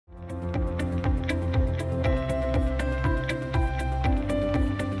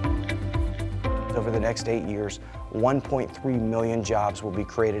next 8 years, 1.3 million jobs will be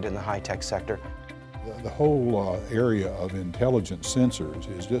created in the high-tech sector. The whole area of intelligent sensors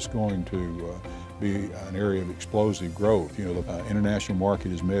is just going to be an area of explosive growth. You know, the international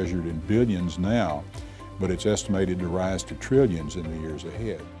market is measured in billions now, but it's estimated to rise to trillions in the years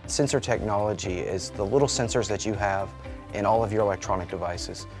ahead. Sensor technology is the little sensors that you have in all of your electronic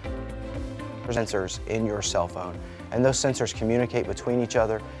devices. Sensors in your cell phone, and those sensors communicate between each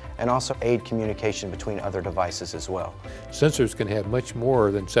other and also aid communication between other devices as well. Sensors can have much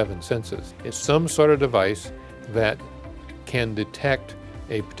more than 7 senses. It's some sort of device that can detect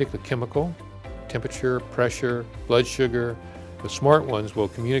a particular chemical, temperature, pressure, blood sugar. The smart ones will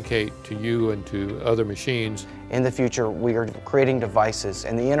communicate to you and to other machines. In the future, we are creating devices,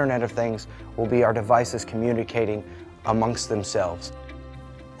 and the Internet of Things will be our devices communicating amongst themselves.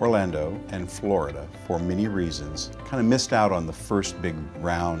 Orlando and Florida, for many reasons, kind of missed out on the first big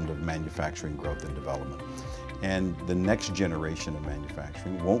round of manufacturing growth and development. And the next generation of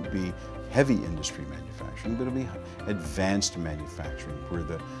manufacturing won't be heavy industry manufacturing, but it'll be advanced manufacturing,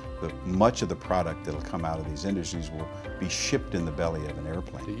 where much of the product that'll come out of these industries will be shipped in the belly of an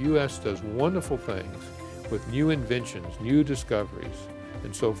airplane. The U.S. does wonderful things with new inventions, new discoveries,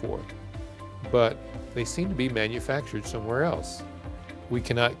 and so forth, but they seem to be manufactured somewhere else. We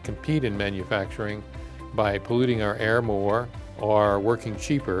cannot compete in manufacturing by polluting our air more or working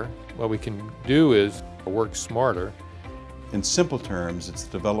cheaper. What we can do is work smarter. In simple terms, it's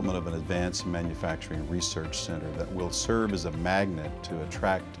the development of an advanced manufacturing research center that will serve as a magnet to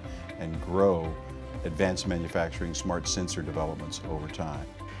attract and grow advanced manufacturing smart sensor developments over time.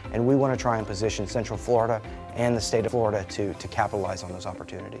 And we want to try and position Central Florida and the state of Florida to capitalize on those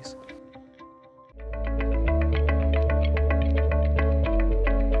opportunities.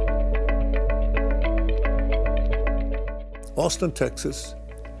 Austin, Texas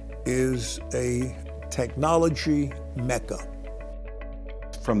is a technology mecca.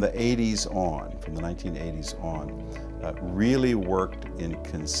 From the 80s on, from the 1980s on, really worked in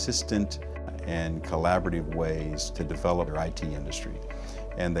consistent and collaborative ways to develop their IT industry.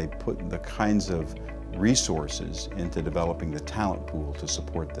 And they put the kinds of resources into developing the talent pool to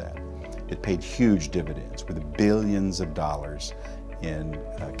support that. It paid huge dividends with billions of dollars in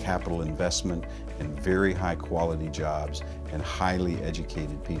capital investment and very high quality jobs and highly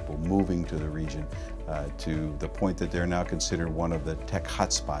educated people moving to the region to the point that they're now considered one of the tech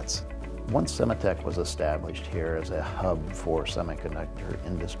hotspots. Once Sematech was established here as a hub for semiconductor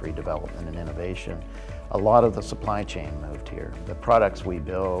industry development and innovation, a lot of the supply chain moved here. The products we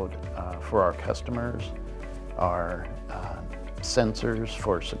build for our customers are sensors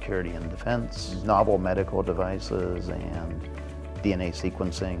for security and defense, novel medical devices, and DNA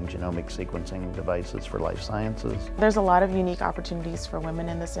sequencing, genomic sequencing devices for life sciences. There's a lot of unique opportunities for women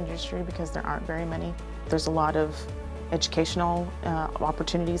in this industry because there aren't very many. There's a lot of educational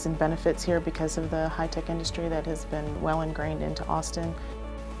opportunities and benefits here because of the high-tech industry that has been well ingrained into Austin.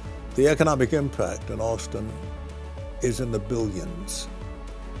 The economic impact in Austin is in the billions.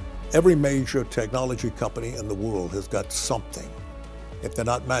 Every major technology company in the world has got something. If they're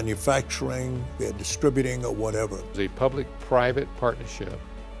not manufacturing, they're distributing or whatever. It's a public-private partnership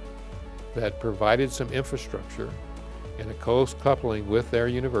that provided some infrastructure and a close coupling with their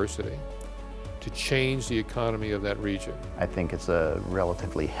university to change the economy of that region. I think it's a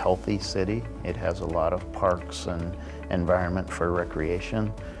relatively healthy city. It has a lot of parks and environment for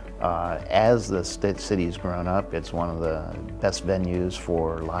recreation. As the city's grown up, it's one of the best venues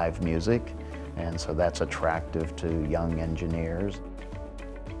for live music, and so that's attractive to young engineers.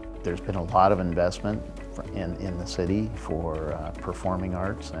 There's been a lot of investment in the city for performing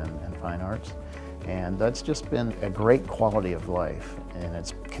arts and fine arts, and that's just been a great quality of life, and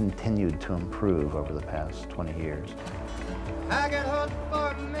it's continued to improve over the past 20 years. I get hooked for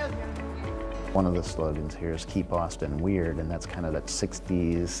a million. One of the slogans here is "Keep Austin Weird," and that's kind of that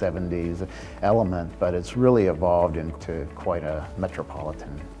 60s, 70s element, but it's really evolved into quite a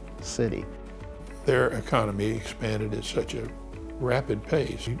metropolitan city. Their economy expanded at such a rapid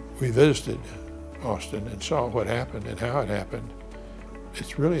pace. We visited Austin and saw what happened and how it happened.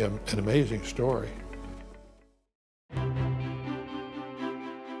 It's really an amazing story.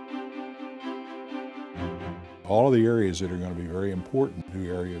 All of the areas that are going to be very important to the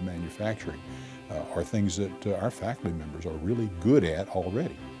area of manufacturing are things that our faculty members are really good at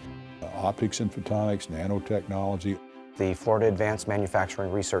already. Optics and photonics, nanotechnology. The Florida Advanced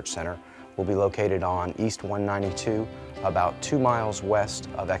Manufacturing Research Center will be located on East 192, about 2 miles west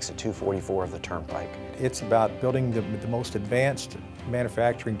of exit 244 of the Turnpike. It's about building the most advanced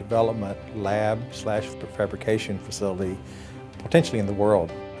manufacturing development lab / fabrication facility potentially in the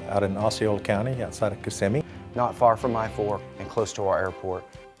world. out in Osceola County, outside of Kissimmee. Not far from I-4 and close to our airport.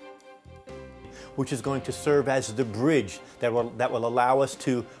 Which is going to serve as the bridge that will allow us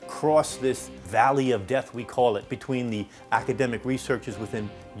to cross this valley of death, we call it, between the academic researchers within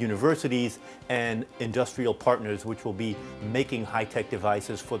universities and industrial partners, which will be making high-tech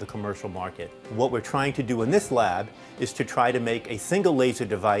devices for the commercial market. What we're trying to do in this lab is to try to make a single laser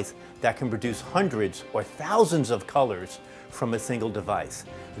device that can produce hundreds or thousands of colors from a single device.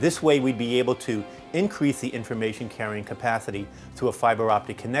 This way we'd be able to increase the information carrying capacity through a fiber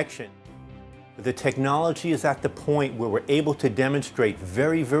optic connection. The technology is at the point where we're able to demonstrate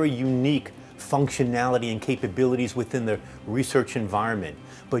very, very unique functionality and capabilities within the research environment.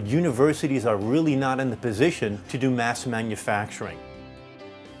 But universities are really not in the position to do mass manufacturing.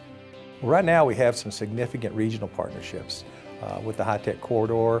 Right now we have some significant regional partnerships with the high-tech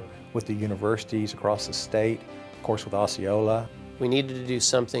corridor, with the universities across the state, of course with Osceola. We needed to do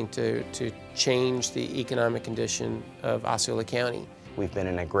something to change the economic condition of Osceola County. We've been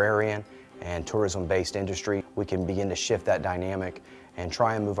an agrarian and tourism-based industry. We can begin to shift that dynamic and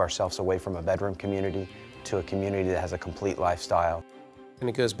try and move ourselves away from a bedroom community to a community that has a complete lifestyle. And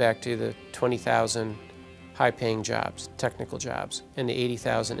it goes back to the 20,000 high-paying jobs, technical jobs, and the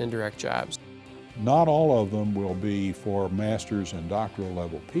 80,000 indirect jobs. Not all of them will be for master's and doctoral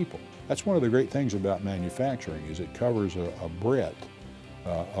level people. That's one of the great things about manufacturing, is it covers a breadth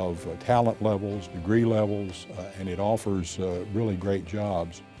of talent levels, degree levels, and it offers really great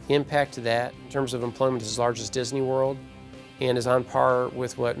jobs. The impact of that in terms of employment is as large as Disney World and is on par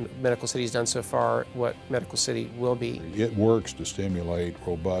with what Medical City has done so far, what Medical City will be. It works to stimulate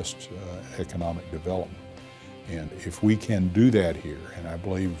robust economic development. And if we can do that here, and I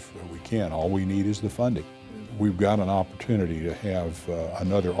believe we can, all we need is the funding. We've got an opportunity to have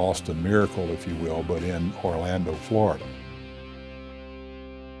another Austin miracle, if you will, but in Orlando, Florida.